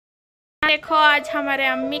देखो आज हमारे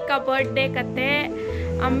अम्मी का बर्थडे करते।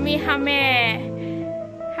 अम्मी हमें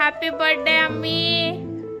हैप्पी बर्थडे अम्मी।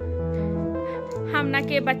 हम ना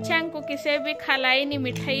के बच्चे को किसी भी खिलाई नहीं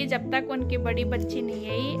मिठाई जब तक उनकी बड़ी बच्ची नहीं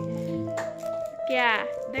आई। क्या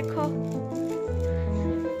देखो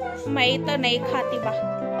मैं तो नहीं खाती बा।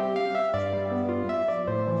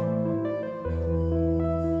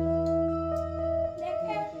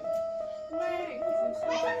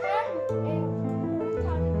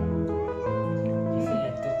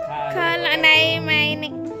 खला नहीं मैं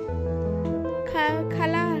नहीं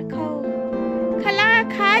खला खाओ खला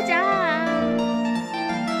खा जा।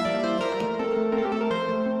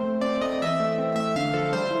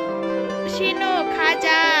 शीनो खा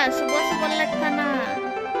जा सुबह सुबह लगता ना।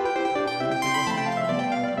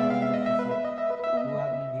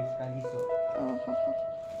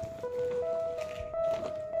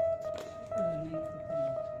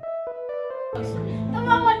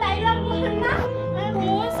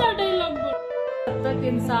 जब तक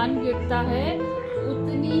इंसान गिरता है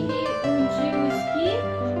उतनी ही ऊंची उसकी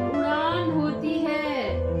उड़ान होती है।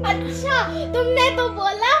 अच्छा तुमने तो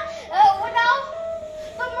बोला उड़ाओ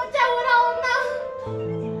तो मुझे उड़ाओ ना।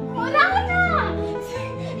 उड़ाओ ना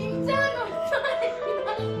इंसान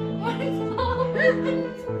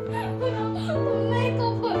तुमने तो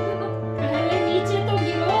बोला पहले नीचे तो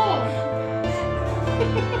गिरो।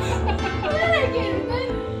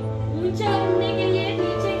 ऊंचा उड़ने के लिए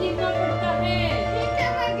नीचे गिरना पड़ता है।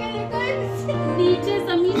 नीचे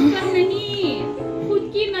जमीन पर नहीं खुद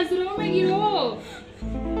की नजरों में गिरो।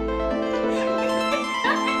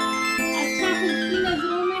 अच्छा खुद की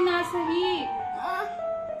नजरों में ना सही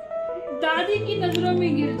दादी की नजरों में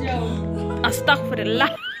गिर जाओ। अस्तगफिरुल्लाह।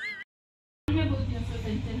 मैं बोलती हूँ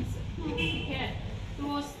सेंटेंस ठीक है तो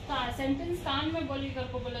सेंटेंस कान में बोली कर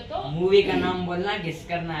को बोले तो मूवी का नाम बोलना गेस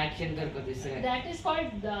करना एक्शन कर को दूसरा that is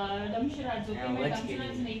called dumb charades. Okay मैं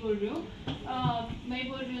दमशराज नहीं बोल रही हूँ मैं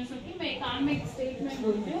बोल रही हूँ सो कि मैं कान में एक स्टेटमेंट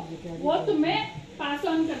बोलती हूँ वो तुम्हें पास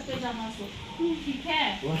ऑन करते जाना सो ठीक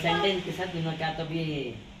है। वो सेंटेंस के साथ दोनों क्या तो भी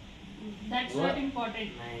दैट्स नॉट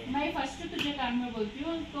इम्पोर्टेंट। मैं फर्स्ट तुझे कान में बोलती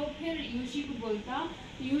हूँ तो फिर यूशी को बोलता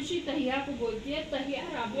यूशी तहिया को बोलती है तहिया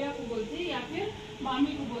राबिया को बोलती है या फिर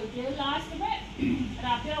मामी को बोलती है। लास्ट में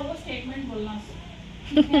राबिया वो स्टेटमेंट बोलना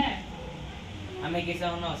ठीक है। हमें किसा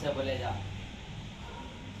होना उसे बोले जा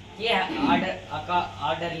ये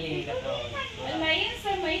ऑर्डर ये करता हूँ नहीं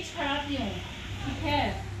सर मैं छड़ाती हूँ ठीक है।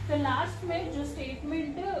 तो लास्ट में जो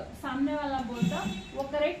स्टेटमेंट सामने वाला बोलता वो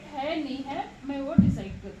करेक्ट है नहीं है मैं वो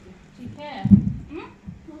डिसाइड करती हूँ ठीक है।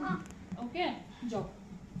 ओके जाओ।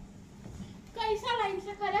 कैसा लाइन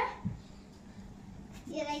से करे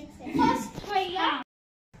ये राइट से फर्स्ट भैया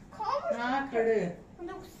हाँ खड़े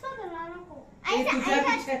गुस्सा दिलाना को ये तुझा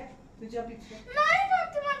पीछे नहीं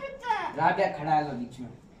करती मैं पीछे। राबिया खड़ा है लो बीच में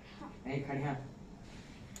नहीं खड़े हैं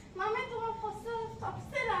मम्मी तुम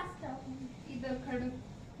सबसे लास्ट हो। इधर खड़ो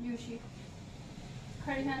यूशी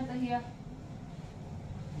खड़ी है तहिया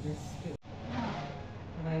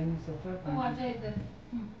तू आ जा इधर।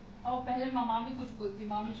 और पहले मामा भी कुछ बोलती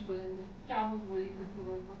मामी कुछ बोलेंगे क्या वो बोली कुछ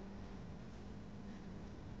बोलना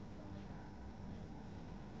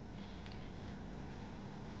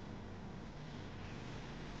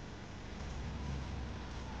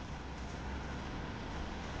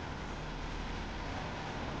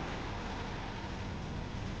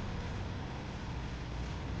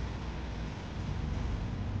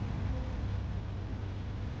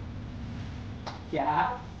क्या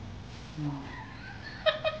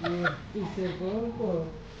ये इसे बोल को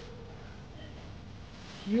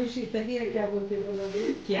यूशी तहिया क्या बोलते बोलोगे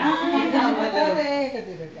क्या अरे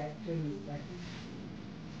कहते थे क्या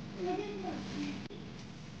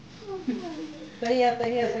तहिया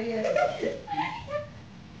तहिया तहिया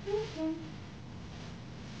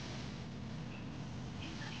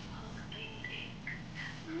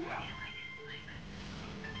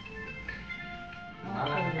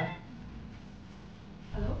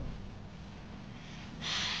हेलो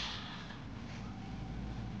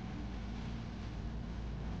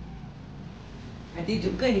ती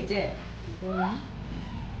झुक गई नीचे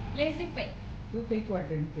लेट पे तू कहीं को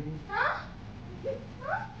अटेंड करी हाँ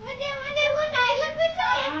मुझे वो डायलॉग भी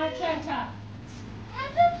चाहिए। अच्छा अच्छा हाँ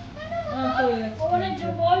तो उन्होंने जो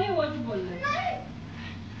बोली वो जो बोल रहे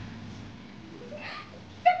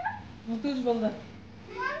वो तुझ बोल रहा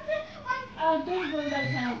तू बोल रहा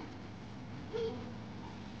था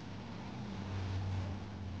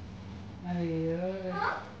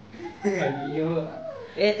अयो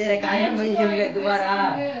ए तेरे कायम बन गए दोबारा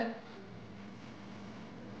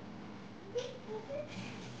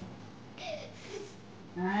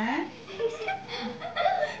हैं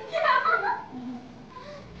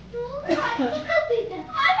तू अच्छा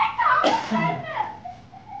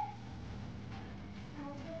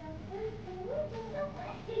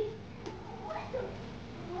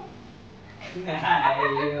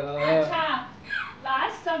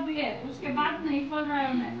लास्ट अब ये उसके बाद नहीं खोल रहा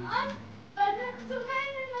है उन्हें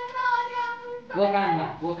वो कानना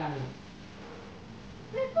वो कानना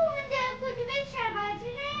देखो मुझे कुछ भी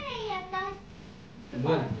शाबाशी नहीं आता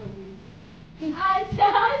बोल अच्छा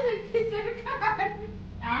सीजर खान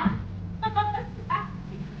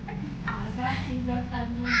आजा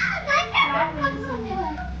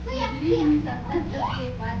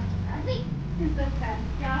सीजर खान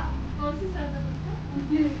क्या कौन सी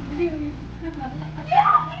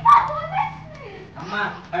अम्मा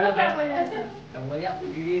बड़ा बोलिया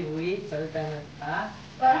उजड़ी हुई सल्तनत का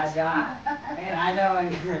राजा राजा बन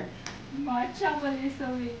बादशाह बने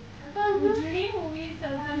सभी उजड़ी हुई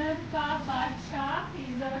सल्तनत का बादशाह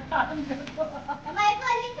सीजर खान मैं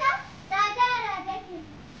बोली था राजा राजा की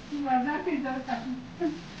राजा सीजर खान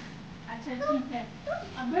अच्छा ठीक है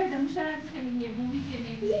अब दमशराज के लिए मूवी के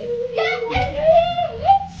लिए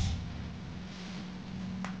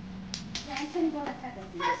एक्शन को अच्छा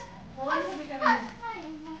करती है और भी करना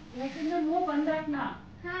लेकिन जो मुंह बंद रखना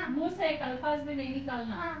मुंह से एक अल्फाज भी नहीं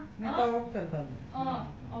निकालना मैं तो आउट करता हूँ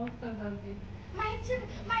आउट कर डालती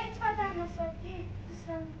मैं बताना सकती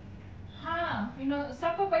हाँ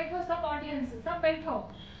सब बैठो सब ऑडियंस सब बैठो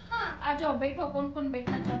हाँ आ जाओ बैठो कौन कौन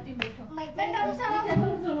बैठना चाहती बैठो मैं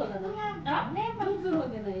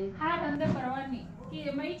हाँ धंधे परवाह नहीं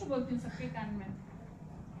कि मैं ही बोलती हूँ सबके कान में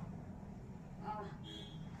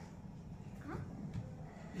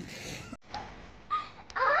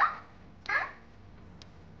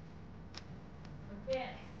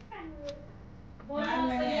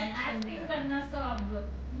एक्टिंग करना सब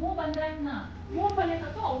मुंह बंद रखना मुंह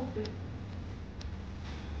खोलेगा तो आउट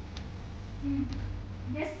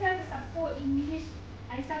जैसे सबको इंग्लिश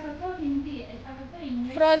ऐसा कर दो हिंदी ऐसा कर दो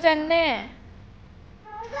इंग्लिश फ्रोजन ने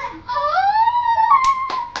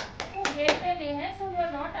कहते नहीं है so you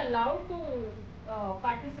are not allowed to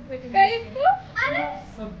participate in कल this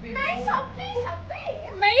को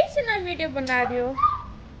मैं ही सुना वीडियो बना रही हूँ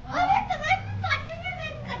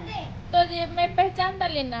तो ये मैं पहचान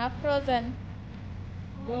डाली ना फ्रोजन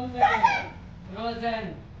रोजन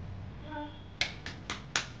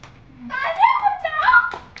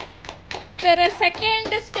तेरा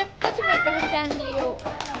सेकेंड स्टेप कुछ मैं पहचान ली हूँ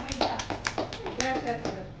क्या करते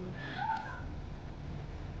हैं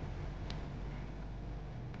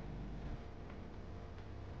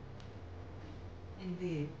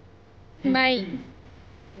हिंदी नहीं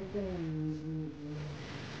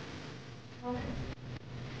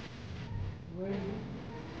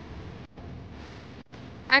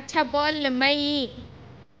अच्छा बोल मई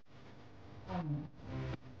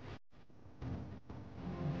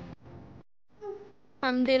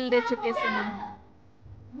हम दिल दे चुके सनम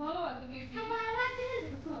बोलो तुम्हें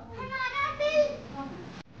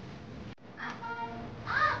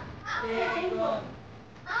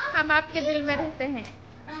हम आपके दिल में रहते हैं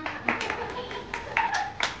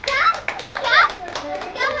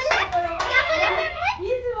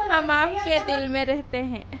हम आपके दिल में रहते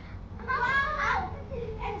हैं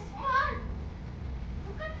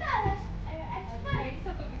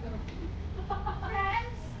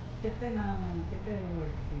कितने नाम हैं कितने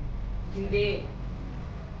वर्ड सी हिंदी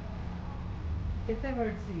कितने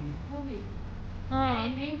वर्ड सी मूवी हाँ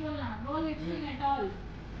नहीं बोलना नो लिपसिंग एट ऑल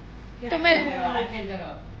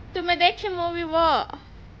तुम्हें देखी मूवी वो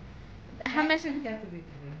हमें क्या तो देख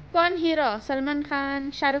रहे हैं कौन हीरो सलमान खान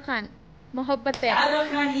शाहरुख खान मोहब्बत है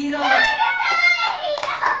शाहरुख खान हीरो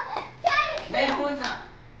मैं हूँ ना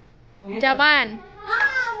जवान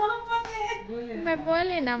बोले मैं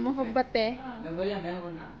बोली ना मोहब्बत है मैं बोला मैं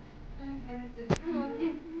हूँ ना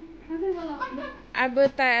अब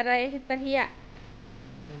तारा तहिया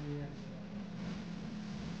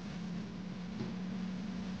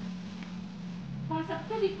हाँ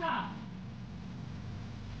सबको दिखा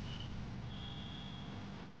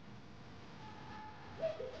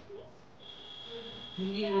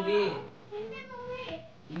हिंदी मूवी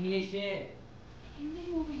इंग्लिश है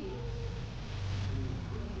हिंदी मूवी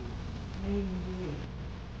नहीं हिंदी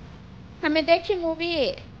हमें देखी मूवी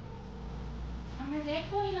हमें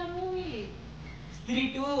देखो ही ना मूवी स्त्री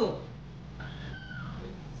 2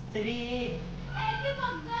 स्त्री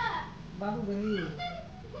बाहुबली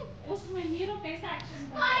उसमें हीरो कैसा एक्शन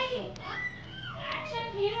करता है एक्शन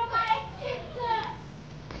हीरो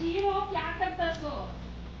हीरो क्या करता सो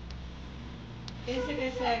कैसे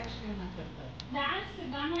कैसे एक्शन करता है डांस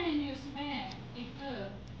गाना है नहीं उसमें एक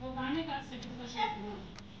वो गाने का स्टेप का शॉट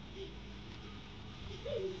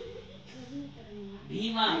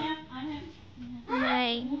भीमा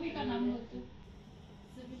नहीं मूवी का नाम बोलते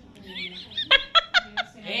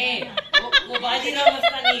ए वो बाजीराव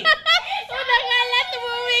मस्तानी गलत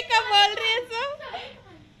मूवी का बोल रही है सब।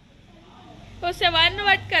 उसे वन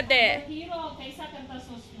वर्ड कर दे। हीरो कैसा करता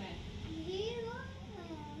सोच में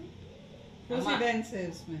प्रेसिडेंस है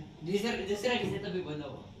उसमें। दूसरा किसे तो भी बोलो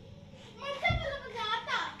वो।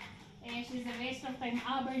 she's a waste of time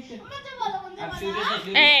बैठ अब शुरू से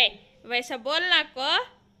शुरू। ए वैसा बोलना को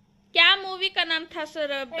क्या मूवी का नाम था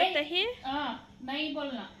सर बताइए। नहीं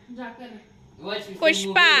बोलना जाकर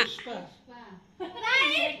पुष्पा। पुष्पा।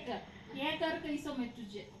 ये कर कैसो मैं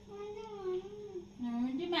तुझे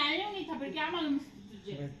मुझे मालूम नहीं था फिर क्या मालूम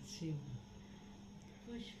तुझे बच्ची।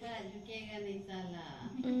 पुष्पा झुकेगा नहीं साला।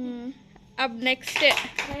 अब नेक्स्ट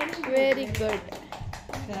वेरी गुड।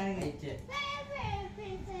 क्या है? नीचे।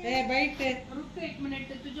 ए बैठ। रुक एक मिनट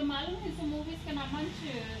तुझे मालूम है इस मूवीज का नाम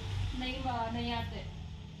नहीं आते।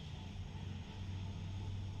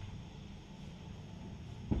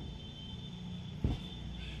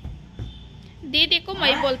 दीदी को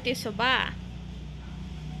मैं बोलती सुबह।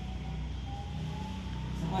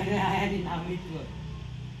 समझ में आया नहीं नाम ही तो।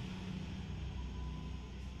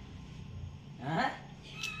 हाँ?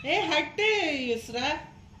 ए हट युसरा।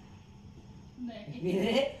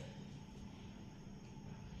 मेरे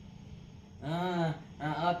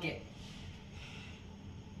ओके।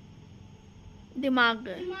 दिमाग ए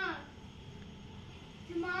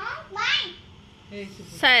चुप।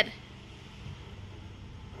 सर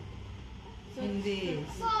हिंदी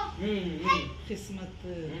किस्मत।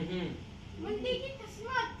 मंडी की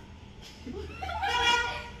किस्मत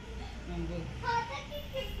खाता की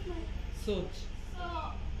किस्मत सोच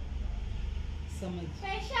समझ।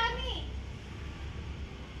 पेशानी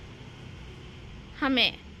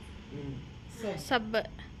हमें सब सब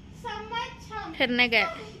समझ हम फिरने गए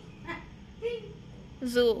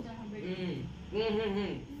जू।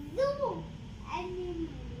 दो एनिमल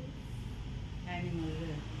एनिमल।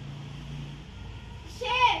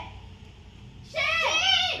 शेर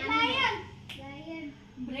शेर lion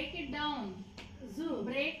break it down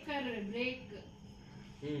break कर ब्रेक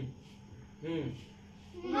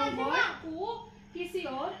वर्ड को किसी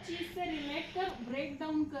और चीज से रिलेट कर ब्रेक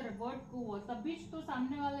डाउन कर वर्ड को तभी तो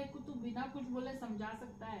सामने वाले को तू बिना कुछ बोले समझा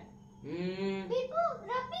सकता है। बिकू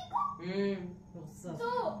रबी को तो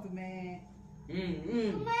तुम्हें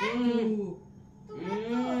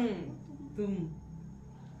तुम्हें तुम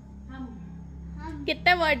हम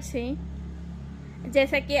कितने वर्ड्स हैं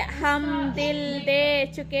जैसे कि हम दिल दे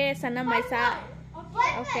चुके सनम ऐसा।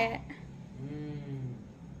 ओके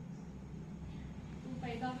तू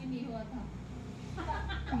पैदा भी नहीं हुआ था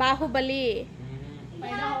बाहुबली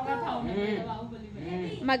पैदा होगा था उन्हें बाहुबली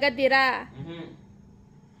में। मगधिरा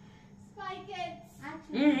स्पाई किड्स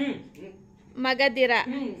मगधिरा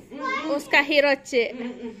उसका हीरो चे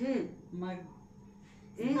मग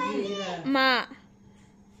माँ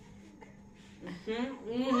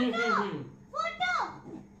फोटो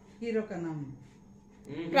हीरो का नाम।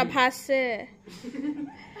 प्रभास से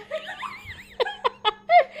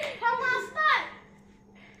हम मास्टर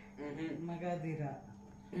मगाधीरा।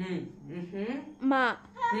 माँ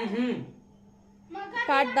मगर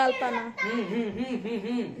काट डालता ना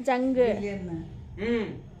जंग विलियन।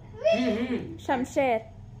 शमशेर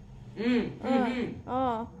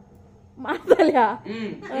मार डालिया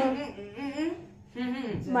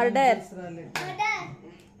मर्डर दूसरा लेटर। मदर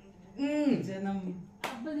जन्म।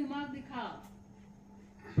 अब दिमाग दिखा।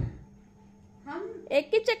 हम एक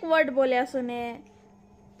ही चेक वर्ड बोलिया सुने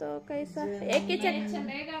तो कैसा एक ही चेक।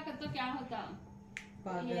 चलेगा का तो क्या होता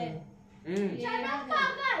पागल। जन्म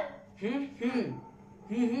पागल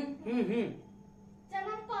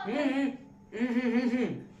जन्म पागल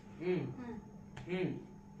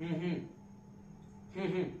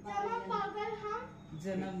जन्म पागल हम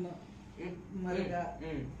जन्म मरगा।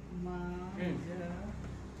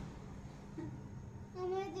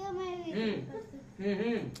 हमें जो मैं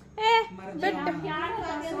मर क्या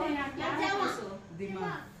होता सो या क्या होता सो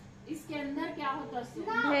दिमाग। इसके अंदर क्या होता सो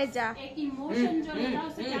भेजा एक इमोशन जो रहता है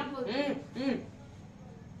उसे क्या बोलते हैं।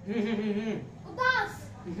 उदास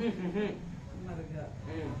मरगा।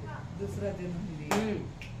 दूसरा जन्म ली।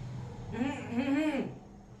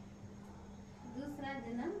 दूसरा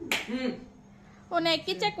जन्म उन्हें एक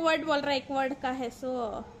ही चेक वर्ड बोल रहा है एक वर्ड का है सो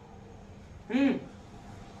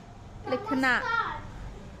लिखना नमस्कार।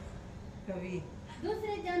 कवि।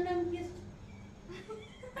 दूसरे जन्म किस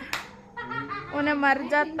उन्हें मर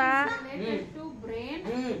जाता रिलेटेड टू ब्रेन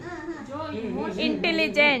जो इमोशन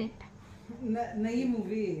इंटेलिजेंट नई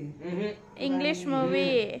मूवी। इंग्लिश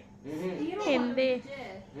मूवी हिंदी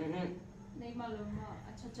नहीं मालूम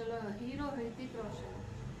अच्छा चलो हीरो ऋतिक रोशन।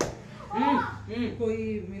 कोई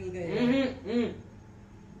मिल गया।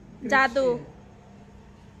 जादू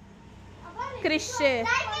क्रिश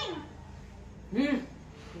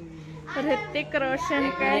ऋतिक रोशन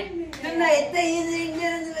का तुमने इतना इजी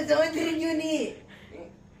इंडियन में समझ रही क्यों नहीं?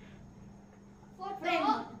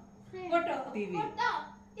 Photo TV.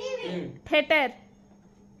 थिएटर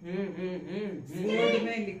बोर्ड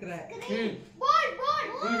में लिख रहा है। बोर्ड बोर्ड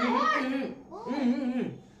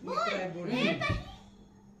लिख रहा है बोर्ड में।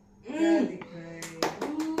 क्या लिख रहा है?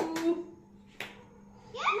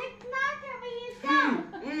 ये लिखना क्या भैया?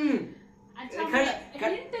 अच्छा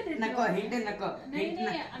हिंट नको हिंट नको नहीं, हिंट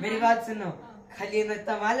नहीं, मेरी बात सुनो। खाली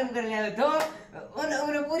नुसता मालूम करने आए तो उन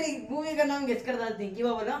पूरी मूवी का नाम गेस कर डालते हैं।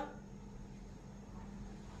 क्यों बोलो?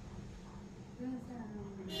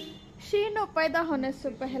 शीनो पैदा होने से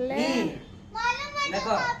पहले मालूम है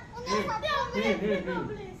देखो।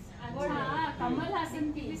 अच्छा कमल हासन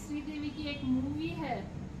की श्रीदेवी की एक मूवी है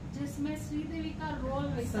जिसमें श्रीदेवी का रोल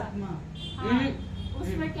वैसा। सपना। हाँ,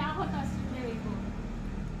 उसमें क्या होता श्रीदेवी को?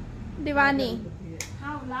 दीवानी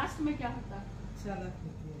हाँ लास्ट में क्या होता? चालाक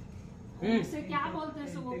होती है। उसे क्या बोलते हैं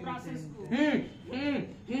वो प्रोसेस को?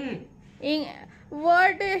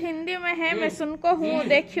 वर्ड हिंदी में है। मैं सुनको हूँ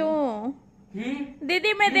देखूं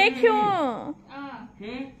दीदी मैं देखूं हाँ,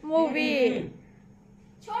 मूवी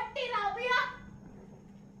छोटी राबिया।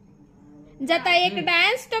 जता एक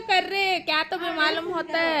डांस तो कर रहे क्या तो भी मालूम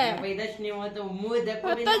होता है पैदाश नहीं हुआ तो मुंह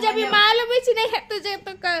देखो भी तो ना जब भी मालूम। मालूम ही नहीं है तुझे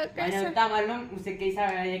तो मैंने कैसे उतना मालूम उसे कैसा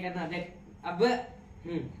ये करना देख अब।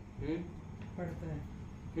 पढ़ता है।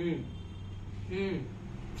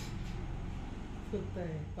 सोता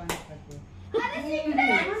है पानी खाते हैं। अरे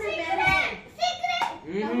सीक्रेट सीक्रेट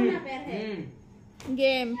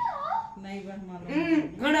गेम नहीं बार मालूम।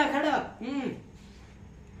 खड़ा खड़ा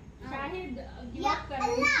शाहिद गिव या अप कर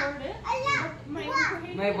अल्लाह, छोड़। अल्लाह, मैं दुआ। उनको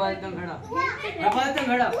hint मैं कर बोलता हूँ दूँ। खड़ा Hint दे- मैं बोलता हूँ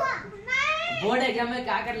खड़ा नहीं बोर्ड एग्जाम में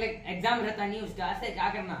क्या कर ले एग्जाम रहता नहीं उसका से क्या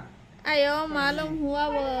करना अयो मालूम हुआ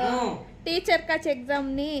वो टीचर का एग्जाम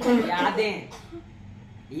नहीं यादें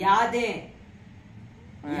यादें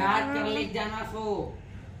याद कर ले जाना सो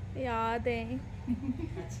याद है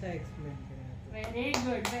अच्छा एक्सप्लेन करा। Very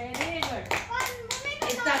good very good.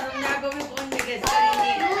 इतना समझा को भी कौन नहीं गेस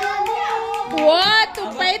करेंगे। वो तू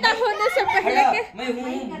पैदा होने से पहले खड़ा के मैं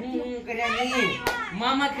हूँ करे नहीं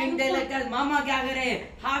मामा खिंडे लेकर मामा क्या करे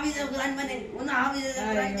हाफिज कुरान बने उन्हें हाफिज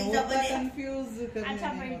कुरान कैसा बने कंफ्यूज करने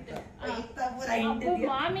अच्छा नहीं भाई होता। इतना पूरा हिंट अब वो दिया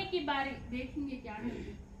मामे की बारी देखेंगे क्या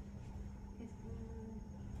करेंगे।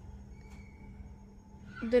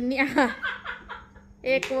 दुनिया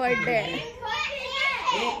एक वर्ड है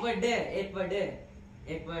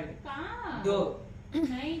एक वर्ड कहाँ? दो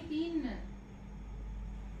नहीं 3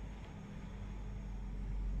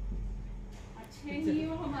 अच्छे ही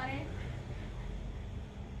हो हमारे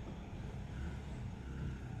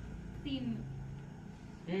 3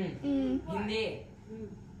 हिंदी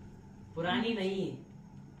पुरानी नहीं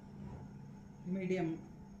मीडियम।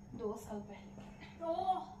 2 साल पहले।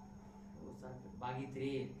 बागी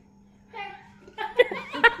 3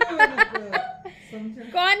 समझा।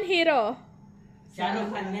 कौन हीरो शाहरुख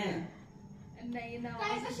खान ने नहीं ना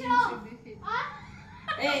कैसे वो शो? सिद्दीकी।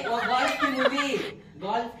 ए वो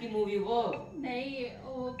गोल्फ की मूवी वो नहीं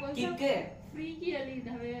वो कौन सा किक फ्री की अली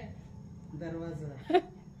धवे। दरवाजा।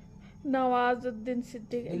 नवाजुद्दीन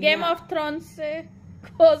सिद्दीकी दुनिया। गेम ऑफ थ्रोन्स से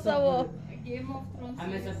कौन सा वो गेम ऑफ थ्रोन्स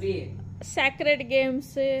हमें सभी सैक्रेड गेम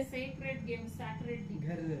से सेक्रेट गेम सैक्रेट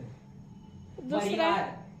घर। दूसरा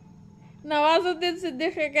परिवार नवाजुद्दीन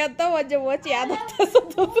सिद्दीकी कहता वो जो वो याद आता है सब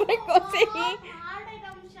दूसरे को से ही हार्ड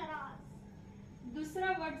आइटम शराब। दूसरा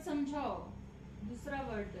वर्ड समझाओ दूसरा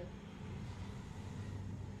वर्ड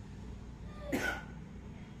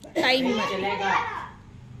टाइम नहीं चलेगा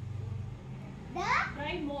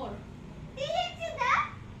ट्राई मोर।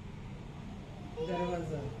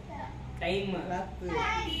 दरवाजा। टाइम रात।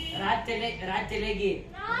 रात चलेगी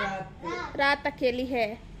रात। रात अकेली है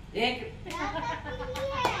एक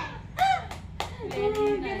वेरी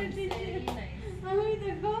नाइस वेरी नाइस।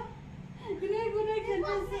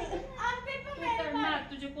 करना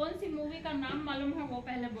तुझे कौन सी मूवी का नाम मालूम है वो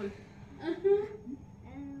पहले बोल।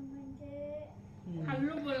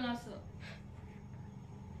 हल्लू बोलना सो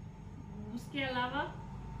उसके अलावा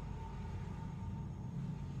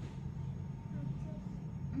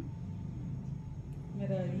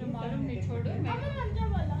मेरा मुझे मालूम नहीं छोड़ मैं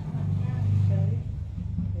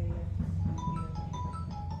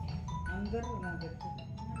अंदर ना देखो।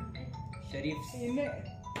 शरीफ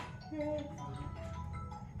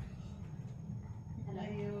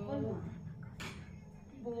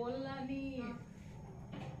बोलना नहीं।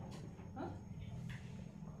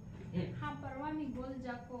 हाँ परवाह नहीं बोल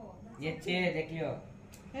जाको ये चेयर देख लियो।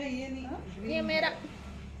 है ये नहीं ये मेरा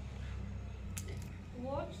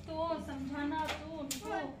वॉच तो समझाना तो उनको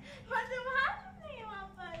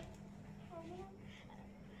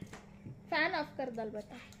फैन ऑफ कर दल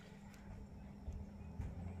बेटा।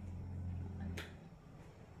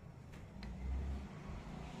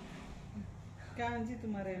 क्या जी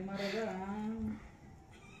तुम्हारे मारेगा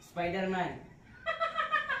स्पाइडरमैन।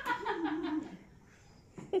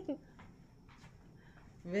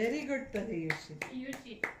 वेरी गुड तरीके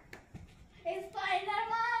यूची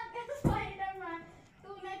स्पाइडरमैन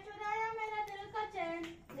तूने चुराया मेरा दिल का चैन।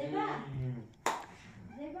 देखा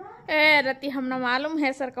देखा ए रति हमने मालूम है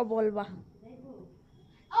सर का बोलबा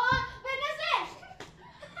और वेडनेसडे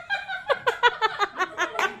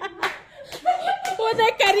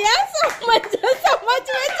उन्हें करिया समझ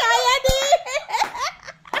में आया नहीं।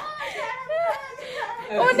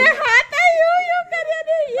 उन्हें हाथा यूं करिया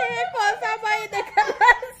नहीं। ये कौन सा भाई देखा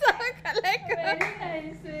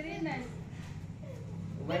very nice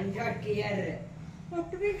one shot clear.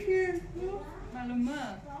 अपने खेल मालूम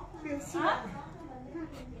कैसे हाँ?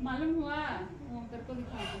 मालूम हुआ वो कर को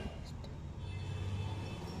दिखा दो।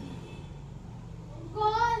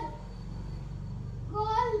 गोल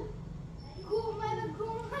गोल घूम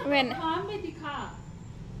वेन हाँ में दिखा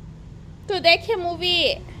तू देखे मूवी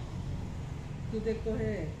तू देखो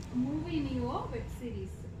है मूवी नहीं वो web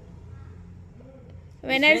series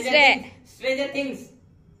Wednesday stranger things.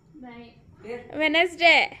 नहीं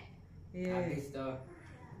वेडनेसडे ये तो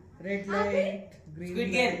red light green squid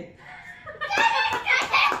game. Light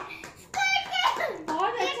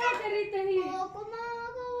बहुत अच्छा करी तही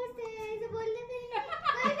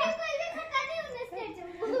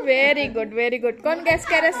वेरी गुड। कौन गेस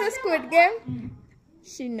करे से squid game?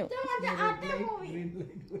 Shinu. Green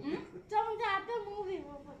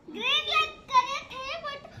light करे थे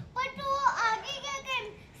बट वो आगे क्या गेम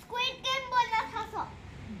स्क्विड गेम बोलना था सो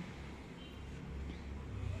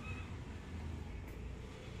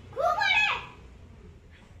घूम रे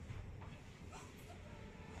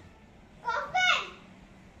coffee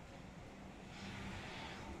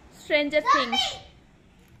stranger things.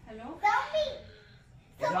 Hello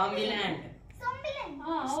Zombieland.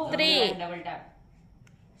 हाँ ओ 3 double tap.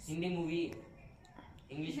 Hindi movie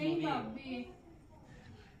English नहीं मूवी।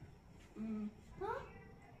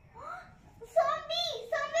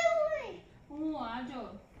 भाभी हूँ आ जाओ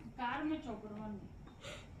कार में चौकरवन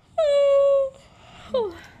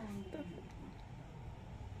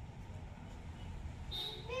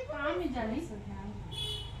काम में जाने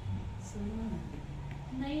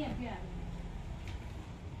नहीं अभी आ रही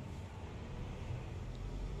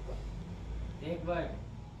एक वर्ड।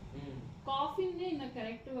 कॉफी नहीं ना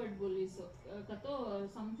करेक्ट वर्ड बोली सो कतो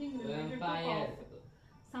something related to Vampire. Coffee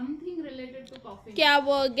something related to coffee क्या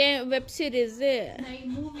वो गेम वेब सीरीज नहीं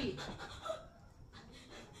movie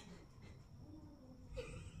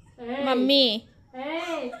mummy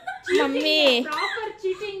mummy proper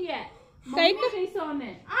cheating है कहीं मम्मी नहीं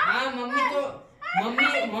सोने हाँ मम्मी तो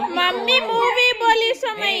मम्मी मूवी बोली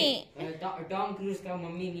समय टॉम क्रूज का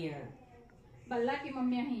मम्मी नहीं है। बल्ला की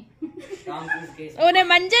मम्मी ही टॉम क्रूज के उन्हें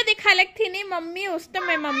मंजे दिखा लग थी नहीं मम्मी उस तो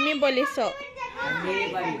मैं मम्मी बोली सो मेरी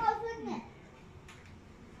बारी।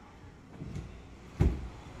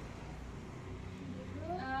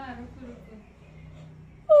 रुको रुको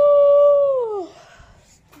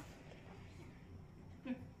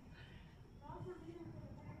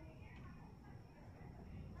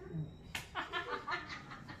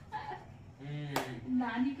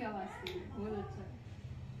नानी की आवाज थी बहुत अच्छा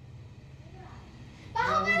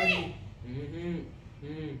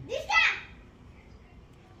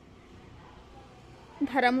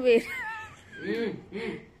धर्मवीर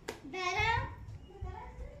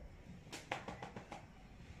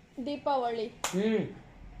दीपावली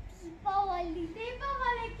दीपावली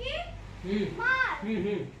दीपावली की मार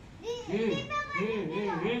दीपावली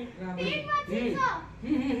तीन बच्चे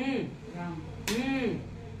राम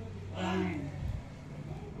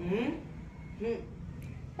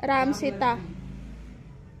राम सीता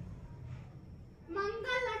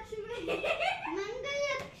मंगल लक्ष्मी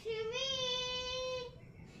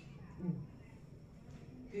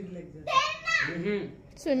फिर लग जाता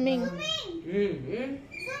स्विमिंग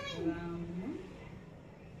राम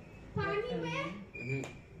पानी में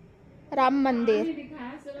राम मंदिर आपने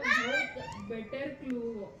दिखाया सर बहुत बेटर क्लू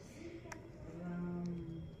हो Ram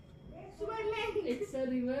swimming it's a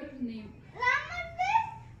river name Ram मंदिर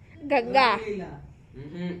गंगा लीला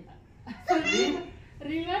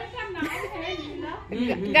रिवर का नाम है लीला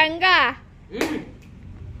गंगा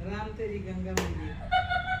राम तेरी गंगा मैया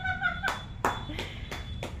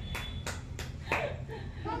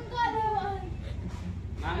गंगा देवा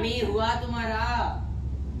मम्मी हुआ तुम्हारा।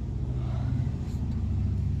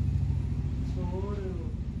 छोड़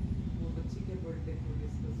वो बच्ची के बर्थडे को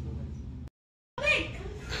डिस्कस होगा।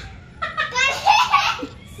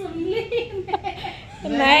 सुन ली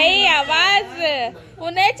नहीं आवाज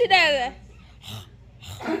उन्हें चिढ़ा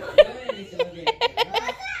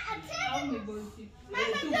मैं बोलती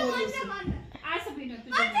तू बोल उसे। आ सबीना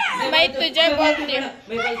तुझे मैं तुझे बोलती हूँ।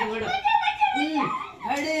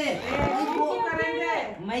 अरे वो करेंगे।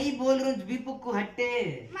 मैं ही बोल रहा हूँ बीपू को हटे।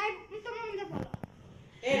 मैं तुम मुझे बोलो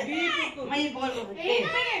ए बी को मैं ही बोल रहा हूँ हटे। एक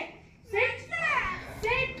मिनट सिट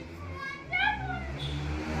सिट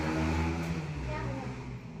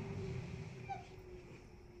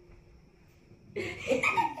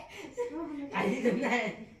आजी तुमने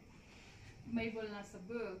मैं बोलना सब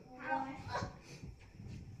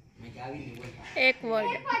मैं क्या भी नहीं बोलता। एक वर्ड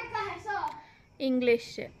एक वर्ड का है सो इंग्लिश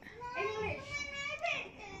इंग्लिश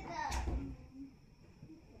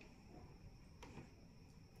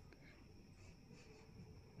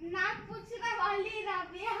नाक पूछने वाली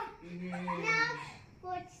राबिया नाक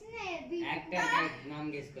पूछने भी एक्टर का नाम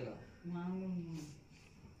गेस करो। मालूम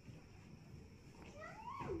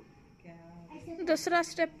क्या दूसरा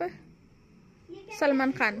step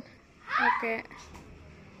Salman Khan okay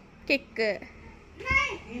kick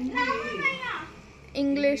नहीं ना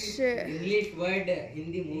English English word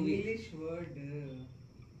Hindi movie. English word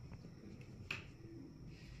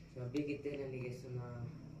सभी कितने ने गेस सुना।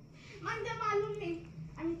 मुझे मालूम नहीं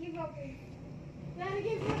अनकी बाबू यार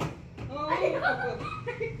की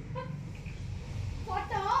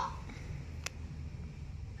फोटो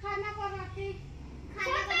खाना बनाते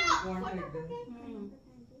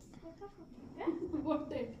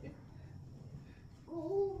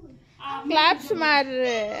क्लैप्स मार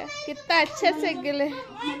कितना अच्छे से गिले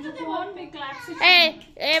फोन में क्लैप से Hey,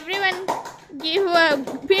 everyone, give a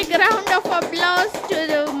big round of applause to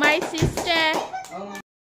my sister.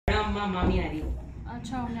 मामी आ रही हो।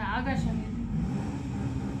 अच्छा उन्हें आगा Shami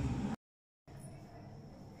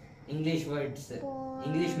English words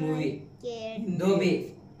English movie दो भी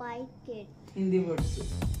हिंदी वर्ड से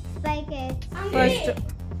First,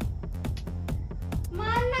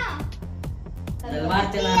 मारना तलवार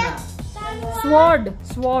चलाना स्वॉर्ड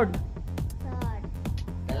स्वॉर्ड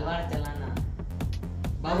तलवार चलाना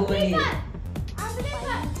बाहुबली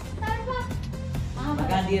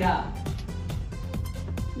मगाधीरा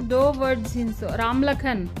दो वर्ड्स हिंसो राम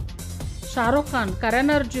लखन शाहरुख खान करण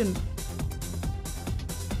अर्जुन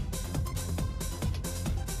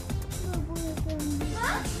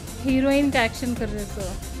हीरोइन का एक्शन कर रहे तो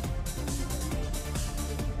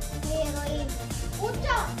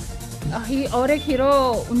ऊंचा और एक हीरो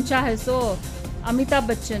ऊंचा है सो अमिताभ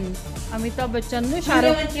बच्चन ने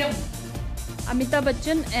शाहरुख अमिताभ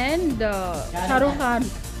बच्चन एंड शाहरुख खान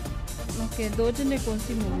ओके दो जने कौन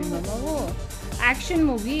सी मूवी में वो एक्शन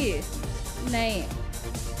मूवी नहीं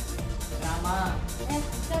ड्रामा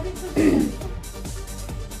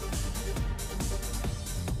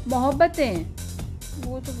मोहब्बतें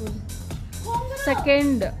वो तो बोल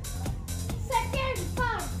second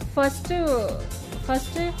first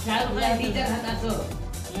Shahrukh Khan teacher था so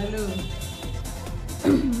hello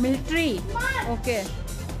military okay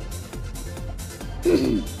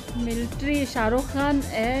military Shahrukh Khan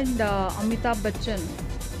and Amitabh Bachchan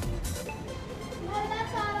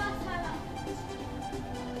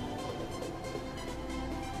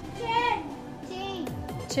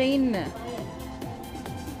chain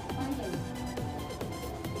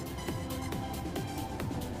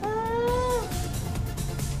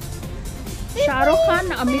Shahrukh Khan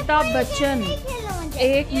Amitabh Bachchan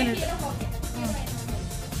एक minute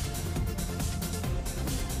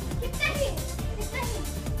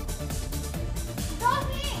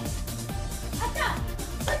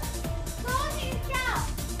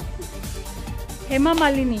Hema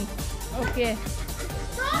Malini okay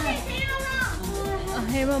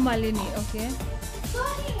Hema Malini okay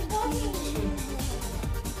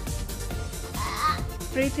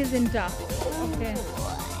Preity Zinta okay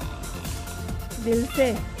दिल से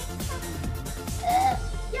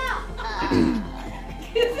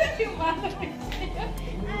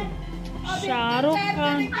शाहरुख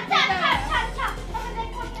खान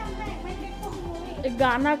एक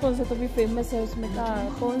गाना कौन सा तो भी फेमस है उसमें का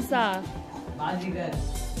कौन सा बाजीगर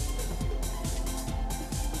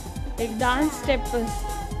एक डांस स्टेप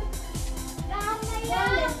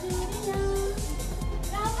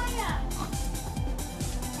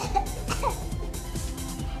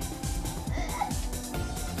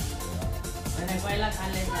मैंने पहला खा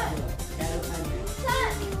लेता हूँ शाहरुख खान ने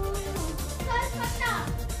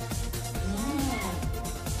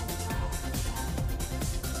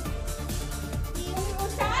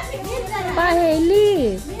पहेली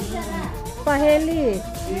पहेली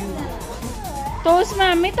तो उसमें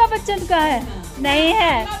अमिताभ बच्चन का है नहीं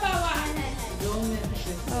है।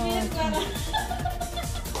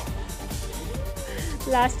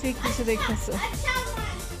 लास्ट वीक किसी देखे सो अच्छा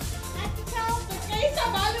कैसा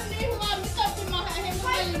मालूम नहीं हुआ अमिताभ को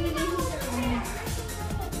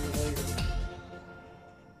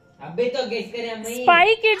अभी तो गेस करें अम्मी।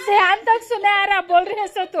 स्पाई किड्स ध्यान तक सुने आ रहा बोल रहे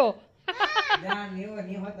सो तो ध्यान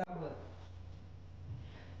नहीं होता अब।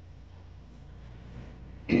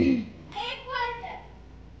 एक वर्ड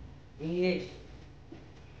इंग्लिश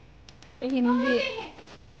हिंदी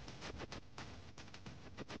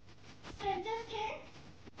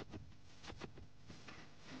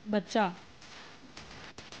बच्चा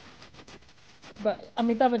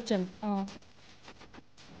अमिताभ बच्चन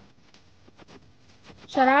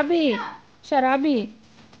शराबी शराबी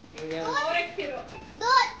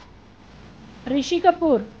Rishi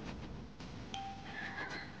Kapoor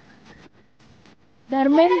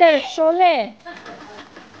Dharmendra Sholay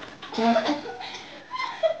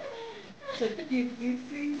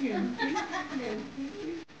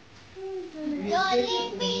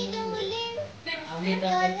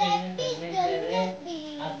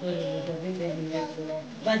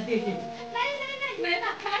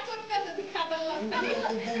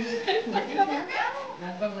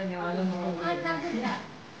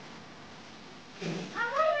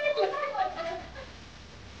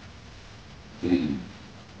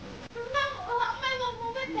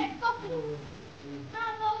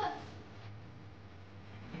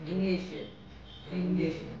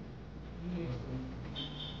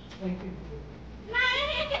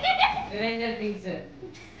Stranger Things.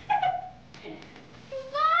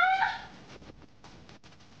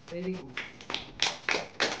 Very good.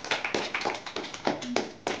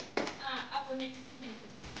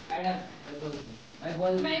 Madam मैं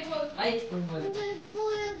बोल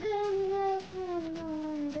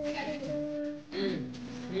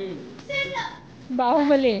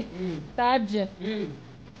बाहुबली ताज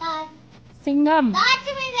सिंघम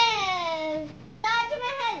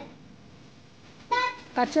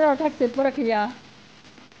कचरा उठा के सिर पर रख लिया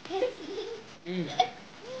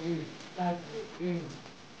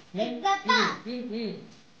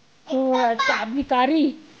भिकारी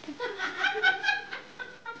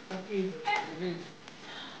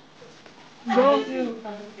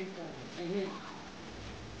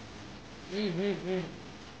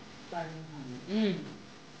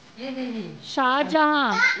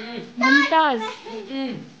शाहजहां मुमताज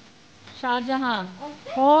शाहजहां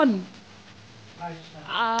कौन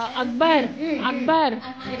अकबर अकबर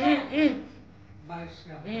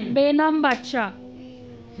बेनाम बादशाह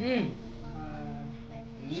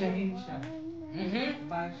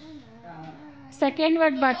सेकेंड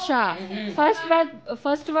वर्ड बादशाह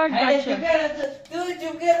फर्स्ट वर्ड बादशाह तू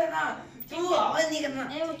चुप कर ना तू आवाज नहीं करना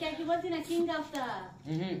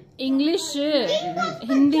इंग्लिश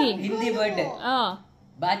हिंदी हिंदी वर्ड हाँ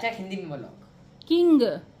बादशाह हिंदी में बोलो किंग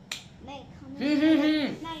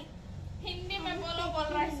हिंदी में बोलो बोल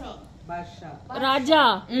रहा है सो राजा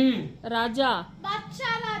राजा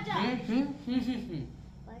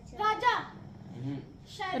राजा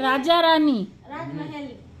राजा रानी राजमहल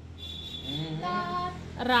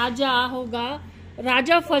राजा होगा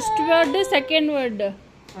राजा first word second word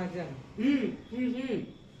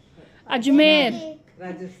Ajmer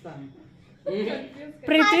Rajasthan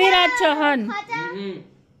Prithviraj Chauhan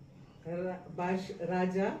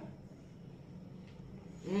राजा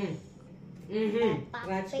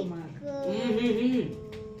राजकुमार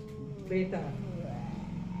बेटा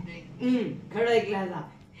खड़ा एक लाला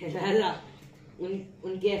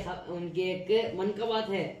उनके एक मन का बात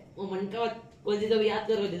है वो मन का बात कौन सी तो याद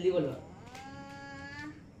करो जल्दी बोलो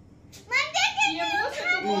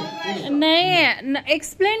नहीं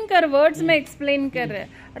एक्सप्लेन कर वर्ड्स में एक्सप्लेन कर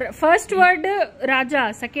फर्स्ट वर्ड राजा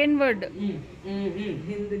सेकेंड वर्ड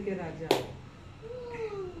हिंद के राजा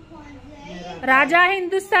राजा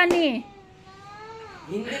हिंदुस्तानी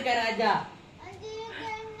हिंदी का राजा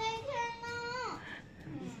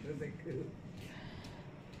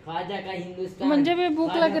ख्वाजा का हिंदुस्तान मुझे भी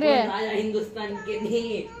भूख लग रही है राजा हिंदुस्तान के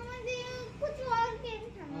नहीं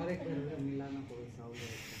और एक मिलाना पड़ेगा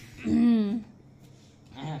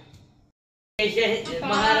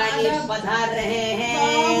महारानी पधार रहे हैं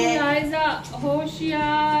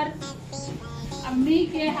होशियार अम्मी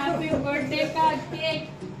के हैप्पी बर्थडे का केक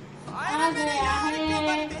आ गया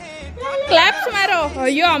है क्लैप्स मारो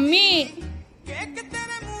यो अम्मी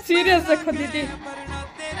सीरियस देखो दीदी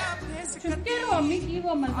चुपके रहो अम्मी की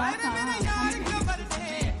वो मजाक था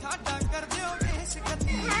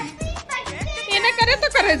इन्हें नहीं करे तो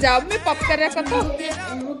करे जाओ मैं पप करे को तो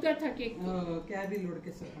रुका था केक क्या भी लोड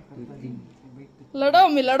के सब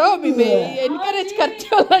लड़ो मी बे एनकरेज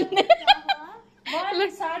करते हो लड़ने बोल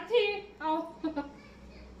साथी आओ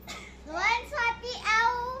वन स्वाति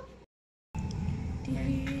आओ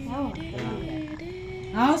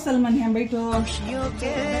आओ सलमान यहाँ बैठो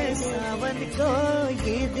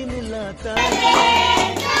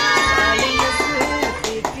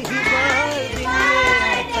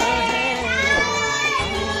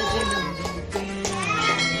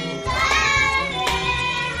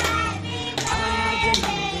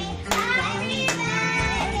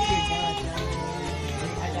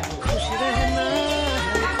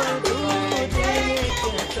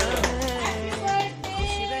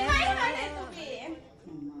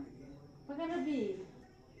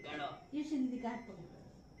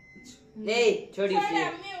नहीं छोड़ी सी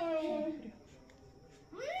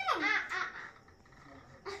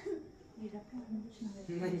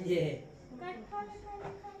मंजे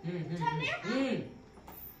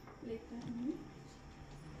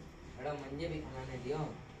बड़ा मंजे भी खाने दियो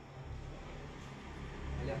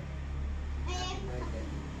हेलो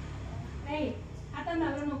नहीं आता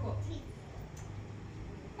नलो नको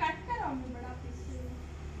कट करो मी बड़ा पीस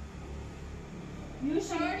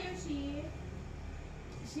यूशी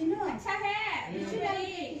शिनू अच्छा है यूशी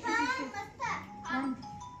वाली हाँ मस्त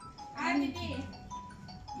आ दीदी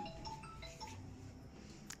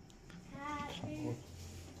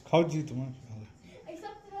खाओ जी तुम्हें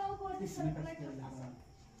सब तरह को सरप्राइज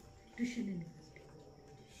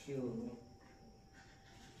शू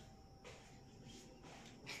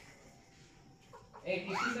एक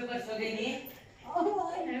टिश्यू पेपर सोगे नहीं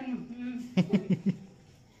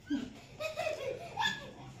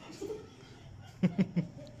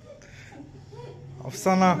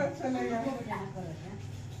अफसाना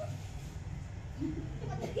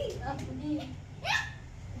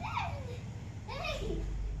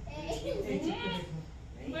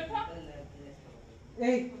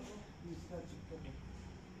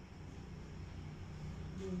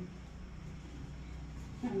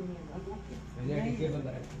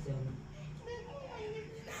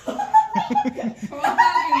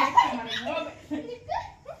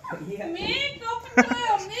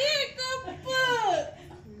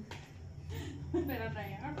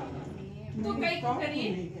तू काही करी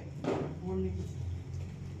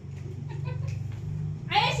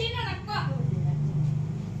अरे शिनू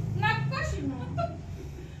नको शिनू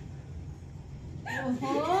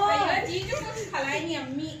ओहो जीजू कुछ खिलाई नहीं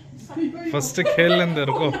अम्मी फर्स्ट खेल लें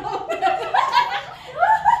तेरे को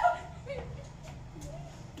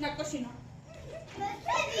नको शिनू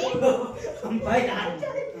भाई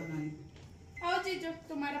आओ जीजू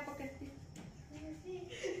तुम्हारा पकड़ती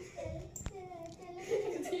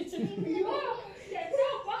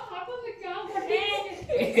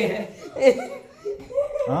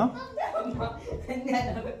हाँ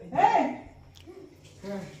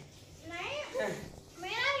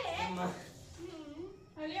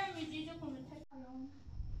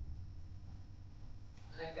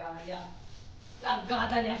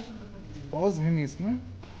पॉज है नहीं इसमें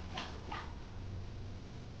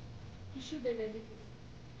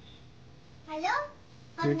हेलो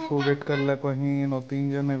केक को वेट कर ला कहीं नो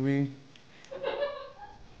 3 जने भी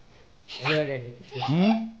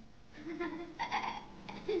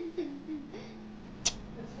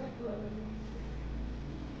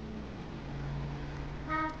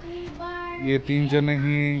हैप्पी बर्थडे ये 3 जने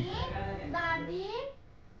ही